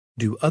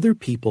Do other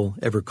people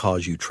ever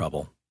cause you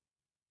trouble?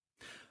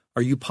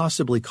 Are you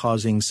possibly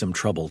causing some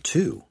trouble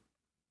too?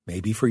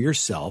 Maybe for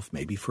yourself,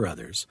 maybe for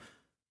others,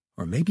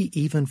 or maybe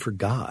even for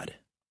God.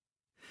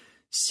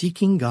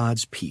 Seeking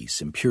God's peace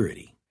and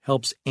purity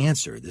helps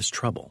answer this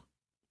trouble.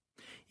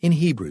 In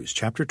Hebrews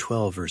chapter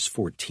 12, verse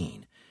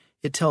 14,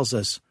 it tells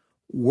us,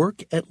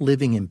 "Work at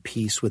living in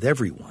peace with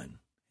everyone,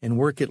 and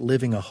work at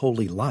living a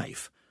holy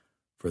life,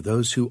 for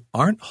those who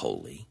aren't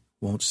holy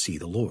won't see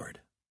the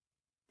Lord."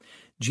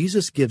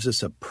 Jesus gives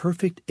us a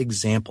perfect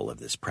example of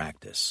this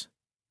practice.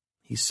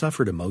 He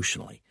suffered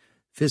emotionally,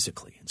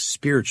 physically, and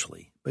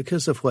spiritually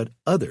because of what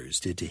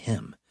others did to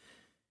him.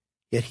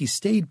 Yet he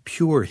stayed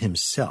pure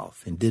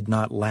himself and did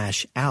not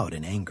lash out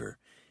in anger.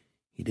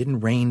 He didn't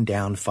rain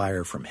down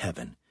fire from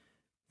heaven.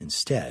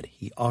 Instead,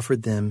 he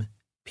offered them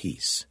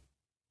peace,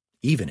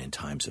 even in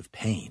times of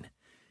pain,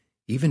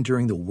 even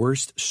during the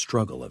worst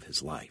struggle of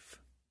his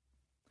life.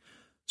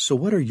 So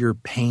what are your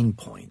pain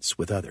points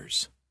with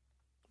others?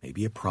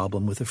 Maybe a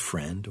problem with a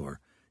friend or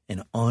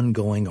an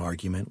ongoing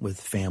argument with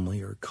family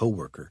or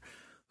coworker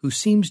who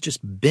seems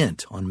just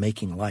bent on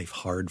making life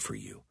hard for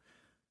you.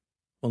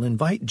 Well,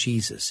 invite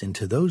Jesus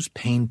into those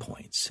pain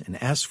points and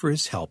ask for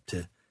his help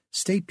to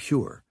stay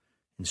pure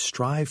and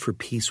strive for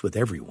peace with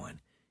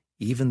everyone,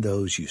 even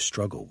those you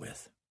struggle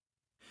with.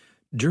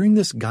 During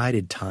this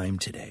guided time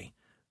today,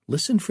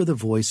 listen for the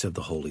voice of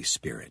the Holy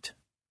Spirit.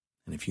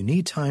 And if you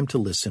need time to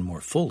listen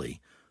more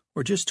fully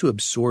or just to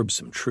absorb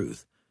some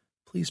truth,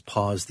 please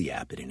pause the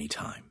app at any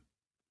time.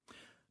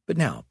 But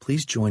now,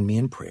 please join me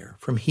in prayer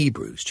from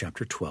Hebrews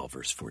chapter 12,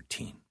 verse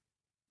 14.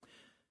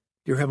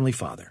 Dear Heavenly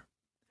Father,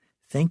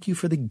 thank you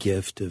for the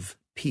gift of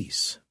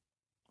peace,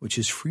 which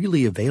is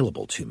freely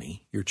available to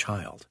me, your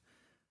child.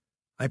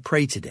 I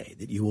pray today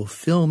that you will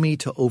fill me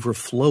to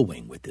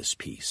overflowing with this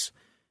peace,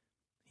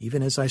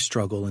 even as I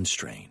struggle and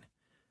strain.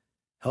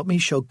 Help me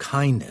show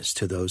kindness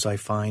to those I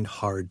find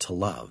hard to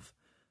love.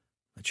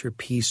 Let your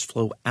peace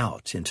flow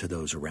out into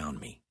those around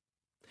me.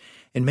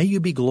 And may you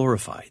be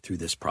glorified through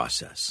this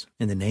process.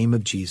 In the name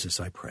of Jesus,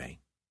 I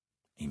pray.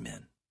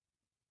 Amen.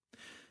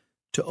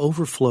 To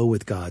overflow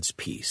with God's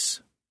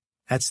peace,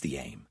 that's the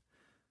aim.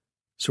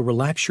 So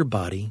relax your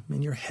body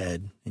and your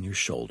head and your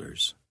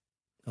shoulders.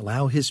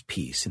 Allow his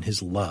peace and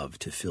his love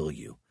to fill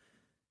you.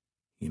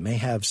 You may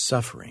have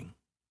suffering.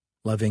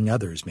 Loving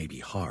others may be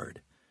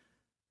hard.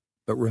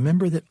 But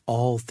remember that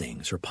all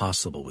things are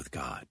possible with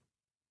God.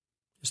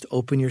 Just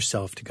open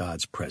yourself to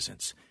God's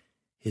presence,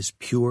 his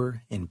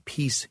pure and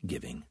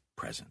peace-giving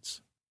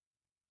presence.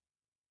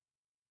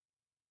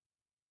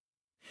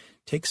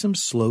 Take some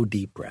slow,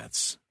 deep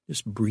breaths.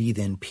 Just breathe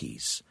in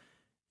peace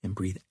and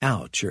breathe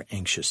out your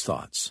anxious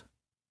thoughts.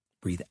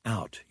 Breathe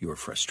out your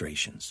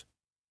frustrations.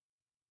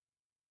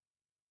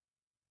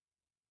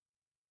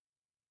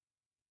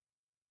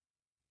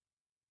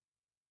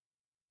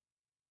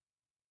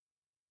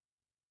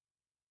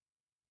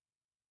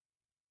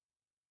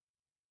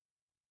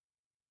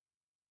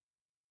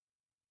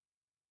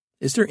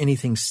 Is there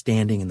anything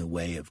standing in the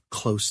way of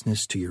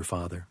closeness to your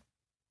Father?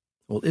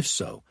 Well, if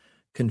so,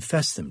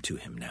 confess them to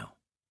him now.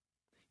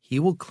 He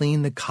will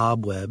clean the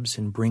cobwebs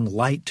and bring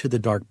light to the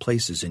dark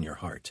places in your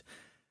heart.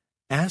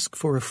 Ask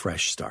for a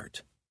fresh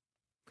start.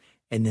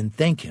 And then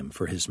thank him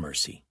for his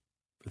mercy,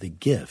 for the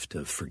gift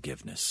of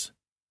forgiveness.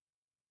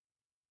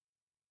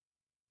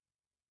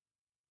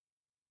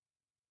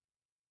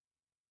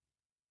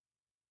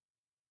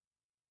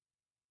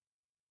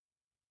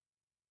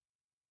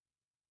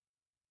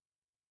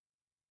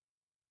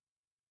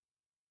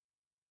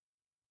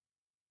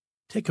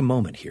 Take a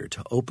moment here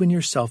to open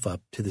yourself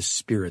up to the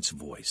Spirit's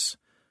voice.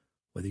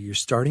 Whether you're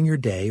starting your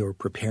day or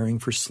preparing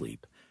for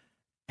sleep,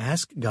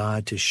 ask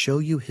God to show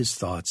you his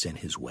thoughts and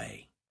his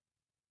way.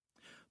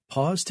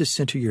 Pause to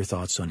center your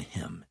thoughts on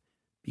him.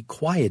 Be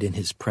quiet in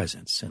his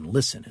presence and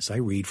listen as I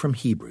read from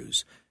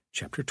Hebrews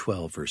chapter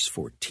 12, verse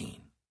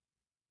 14.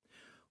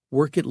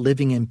 Work at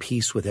living in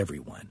peace with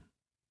everyone,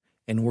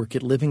 and work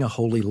at living a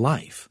holy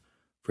life,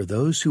 for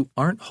those who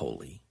aren't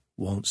holy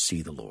won't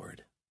see the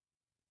Lord.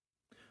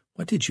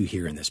 What did you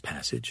hear in this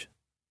passage?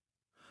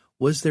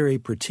 Was there a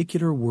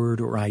particular word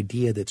or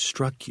idea that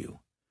struck you?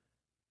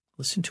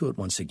 Listen to it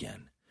once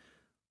again.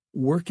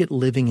 Work at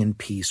living in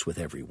peace with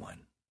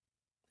everyone,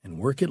 and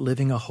work at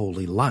living a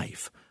holy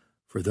life,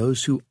 for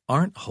those who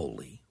aren't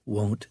holy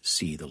won't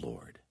see the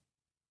Lord.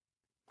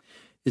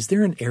 Is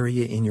there an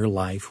area in your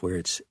life where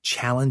it's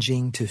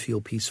challenging to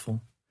feel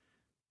peaceful?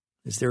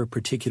 Is there a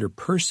particular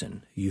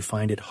person who you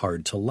find it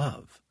hard to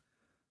love?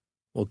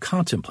 Well,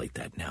 contemplate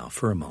that now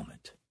for a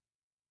moment.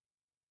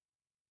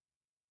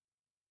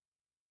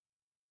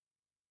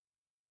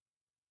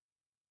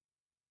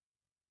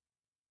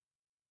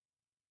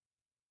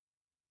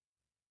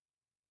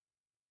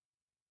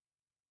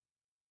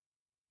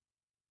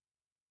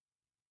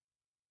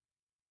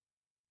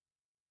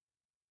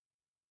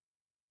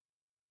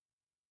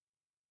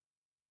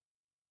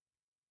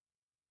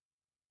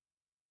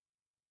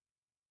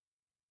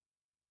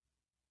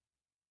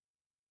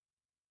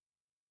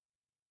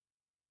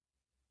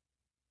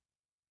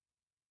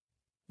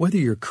 Whether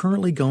you're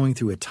currently going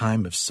through a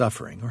time of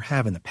suffering or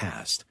have in the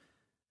past,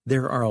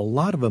 there are a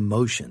lot of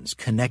emotions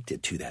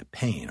connected to that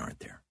pain, aren't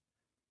there?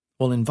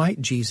 Well,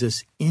 invite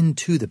Jesus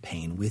into the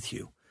pain with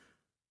you.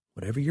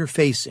 Whatever you're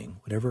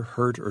facing, whatever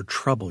hurt or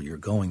trouble you're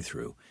going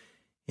through,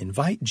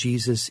 invite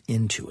Jesus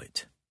into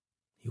it.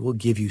 He will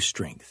give you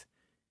strength.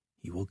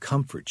 He will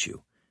comfort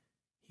you.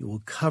 He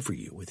will cover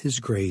you with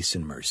His grace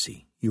and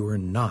mercy. You are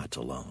not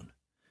alone.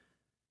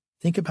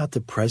 Think about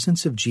the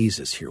presence of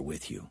Jesus here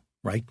with you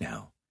right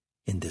now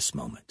in this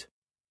moment.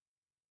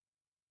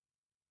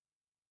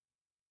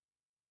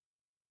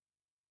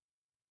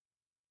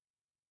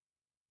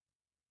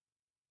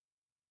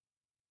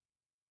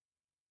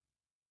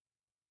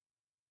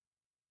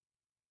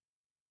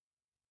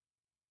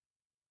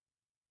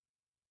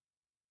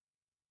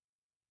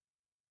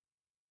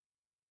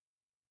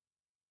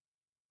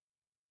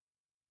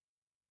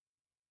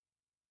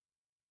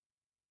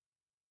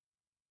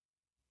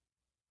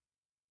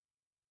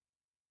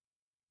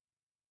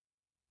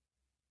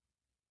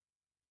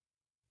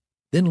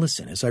 Then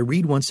listen as I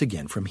read once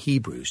again from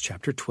Hebrews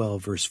chapter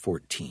 12, verse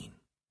 14.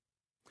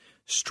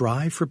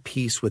 Strive for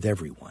peace with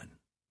everyone,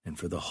 and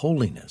for the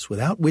holiness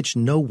without which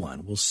no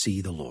one will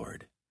see the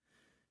Lord.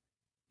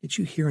 Did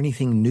you hear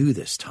anything new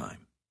this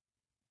time?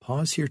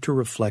 Pause here to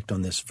reflect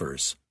on this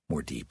verse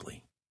more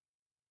deeply.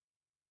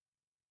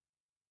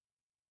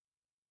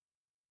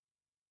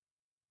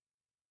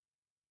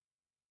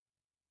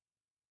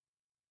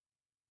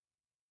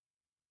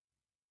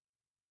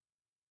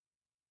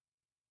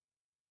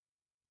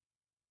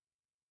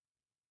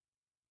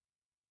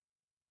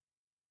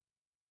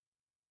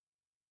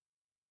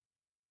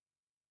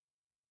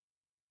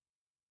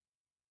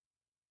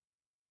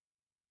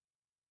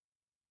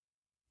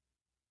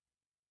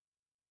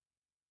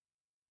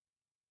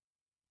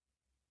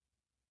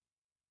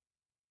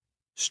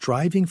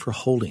 Striving for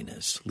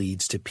holiness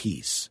leads to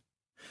peace,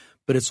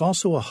 but it's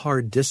also a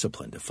hard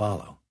discipline to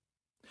follow.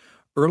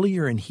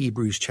 Earlier in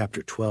Hebrews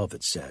chapter 12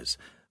 it says,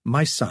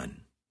 "My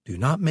son, do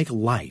not make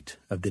light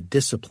of the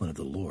discipline of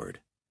the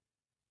Lord,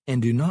 and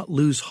do not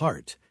lose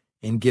heart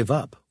and give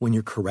up when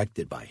you're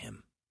corrected by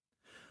Him.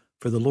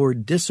 For the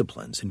Lord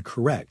disciplines and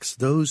corrects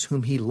those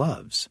whom He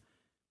loves,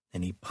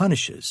 and He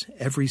punishes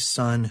every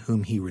son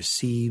whom He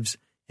receives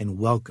and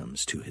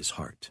welcomes to His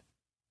heart."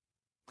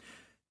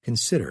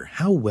 Consider,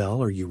 how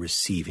well are you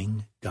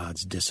receiving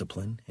God's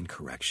discipline and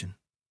correction?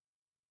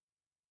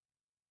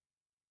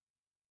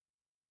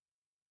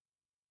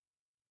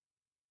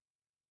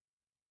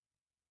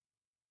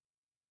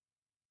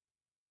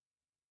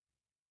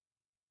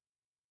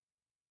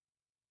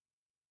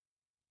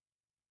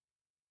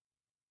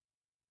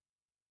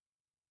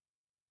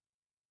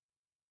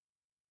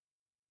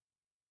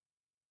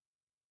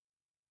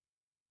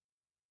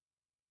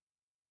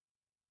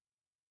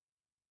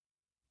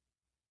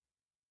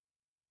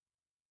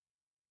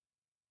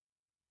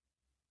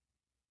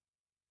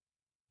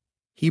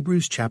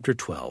 Hebrews chapter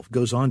 12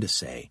 goes on to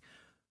say,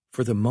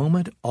 "For the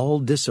moment all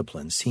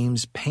discipline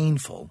seems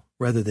painful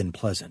rather than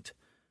pleasant,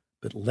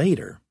 but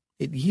later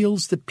it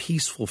yields the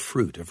peaceful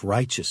fruit of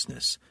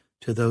righteousness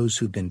to those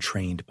who've been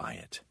trained by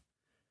it."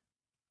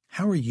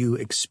 How are you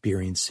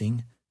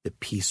experiencing the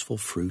peaceful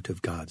fruit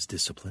of God's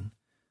discipline?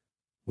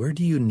 Where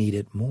do you need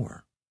it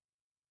more?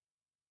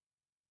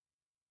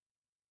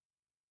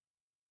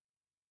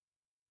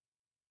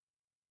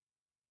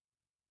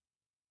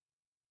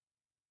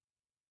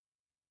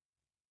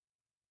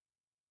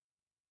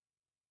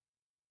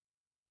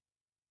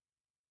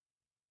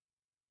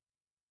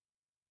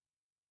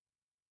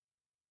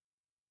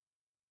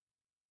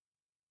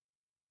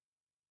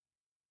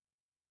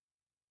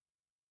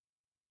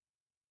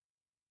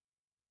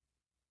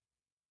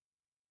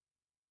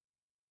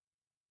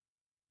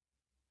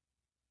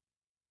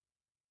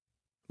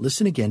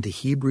 Listen again to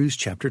Hebrews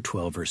chapter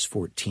 12, verse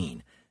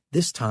 14,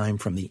 this time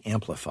from the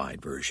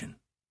Amplified Version.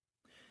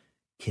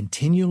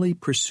 "Continually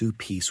pursue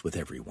peace with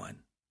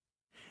everyone,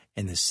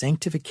 and the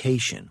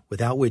sanctification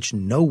without which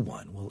no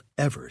one will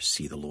ever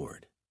see the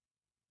Lord."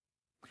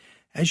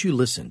 As you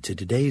listen to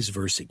today's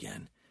verse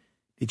again,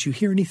 did you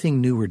hear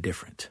anything new or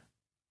different?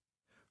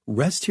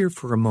 Rest here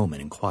for a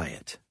moment in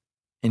quiet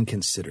and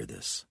consider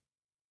this.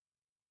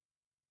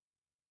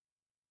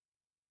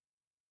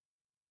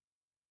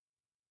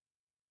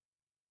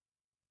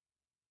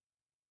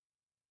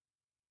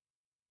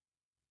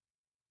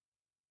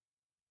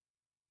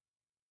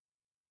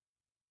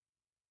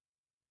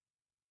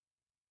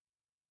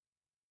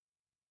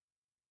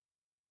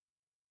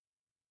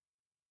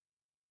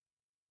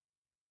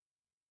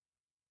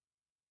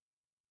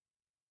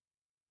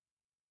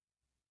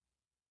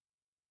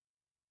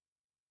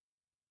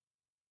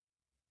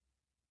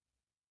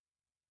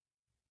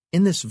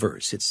 In this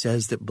verse, it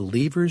says that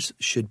believers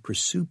should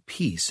pursue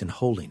peace and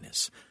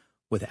holiness,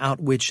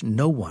 without which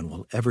no one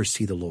will ever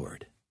see the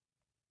Lord.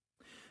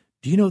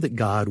 Do you know that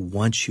God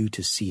wants you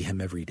to see Him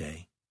every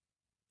day?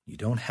 You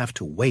don't have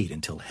to wait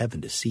until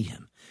heaven to see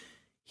Him.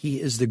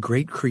 He is the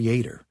great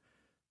Creator,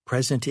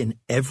 present in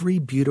every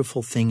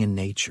beautiful thing in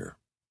nature.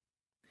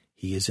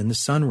 He is in the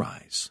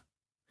sunrise,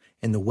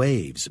 and the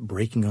waves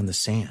breaking on the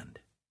sand.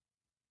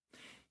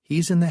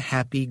 He's in the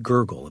happy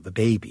gurgle of a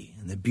baby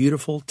and the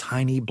beautiful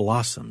tiny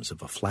blossoms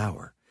of a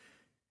flower.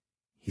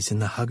 He's in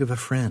the hug of a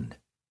friend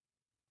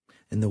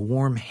and the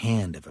warm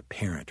hand of a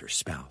parent or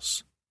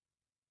spouse.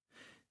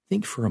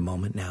 Think for a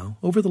moment now,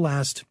 over the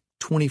last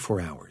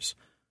 24 hours,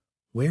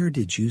 where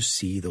did you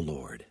see the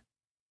Lord?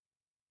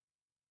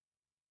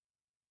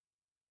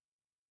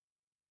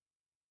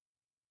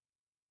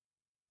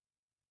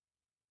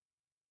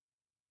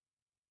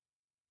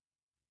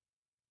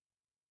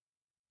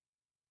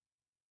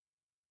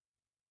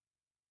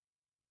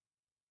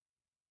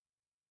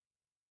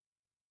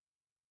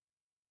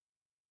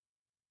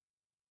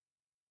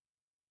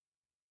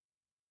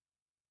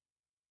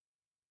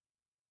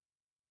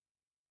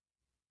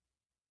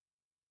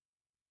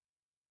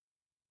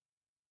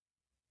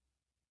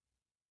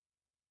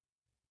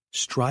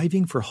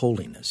 Striving for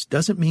holiness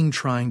doesn't mean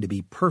trying to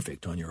be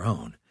perfect on your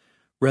own.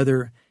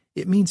 Rather,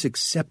 it means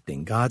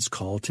accepting God's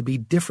call to be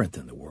different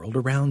than the world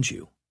around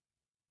you.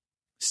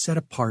 Set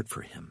apart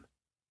for Him.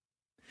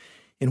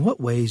 In what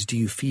ways do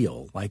you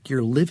feel like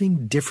you're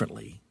living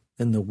differently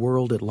than the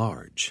world at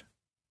large?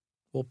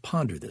 We'll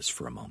ponder this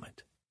for a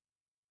moment.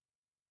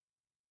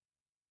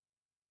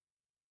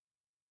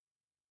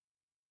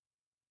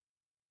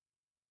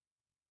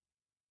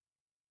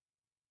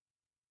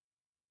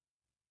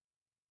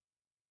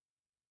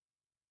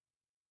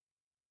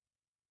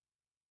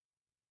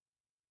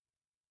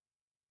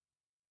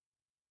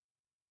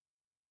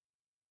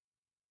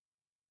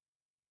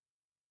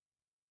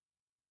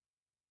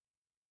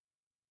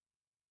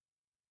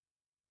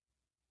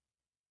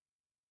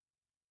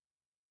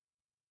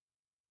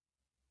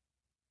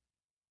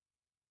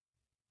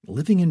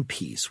 Living in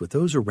peace with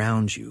those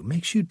around you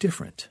makes you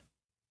different.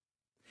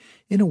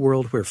 In a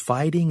world where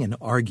fighting and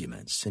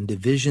arguments and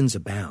divisions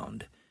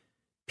abound,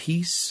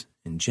 peace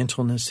and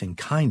gentleness and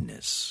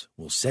kindness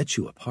will set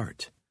you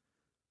apart.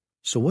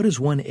 So what is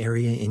one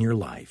area in your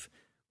life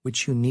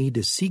which you need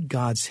to seek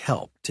God's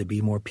help to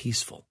be more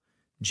peaceful,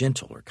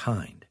 gentle, or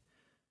kind?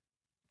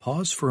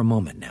 Pause for a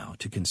moment now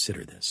to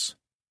consider this.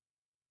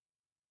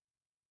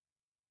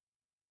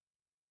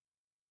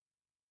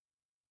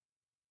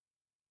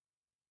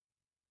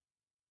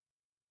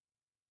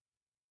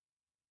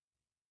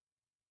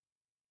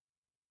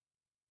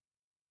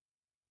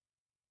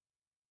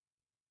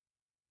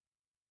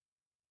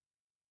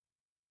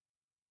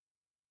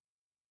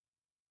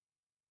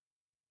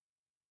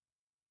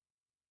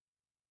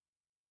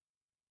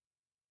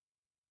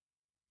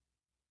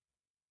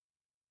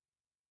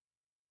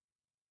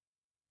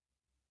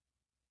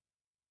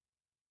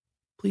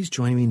 Please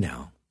join me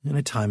now in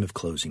a time of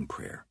closing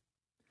prayer.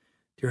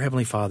 Dear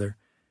Heavenly Father,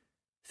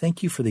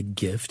 thank you for the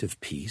gift of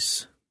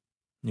peace,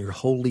 your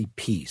holy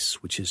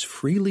peace which is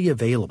freely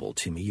available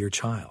to me, your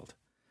child.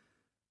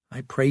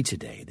 I pray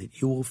today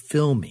that you will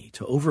fill me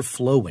to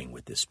overflowing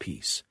with this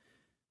peace,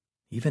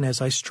 even as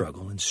I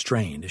struggle and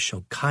strain to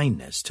show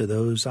kindness to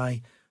those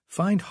I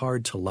find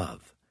hard to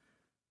love.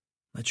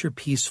 Let your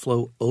peace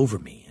flow over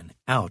me and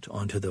out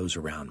onto those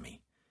around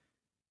me,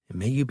 and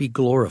may you be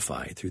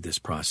glorified through this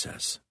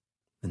process.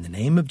 In the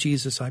name of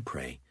Jesus I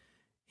pray,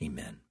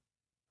 amen.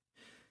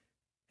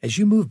 As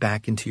you move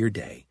back into your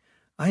day,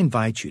 I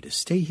invite you to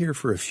stay here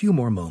for a few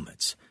more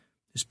moments,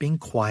 just being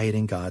quiet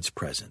in God's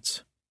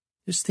presence.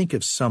 Just think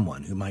of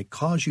someone who might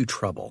cause you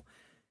trouble.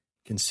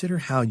 Consider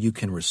how you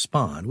can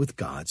respond with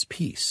God's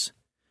peace.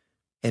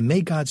 And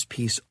may God's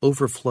peace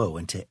overflow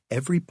into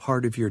every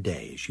part of your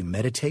day as you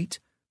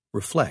meditate,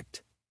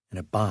 reflect, and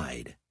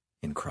abide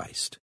in Christ.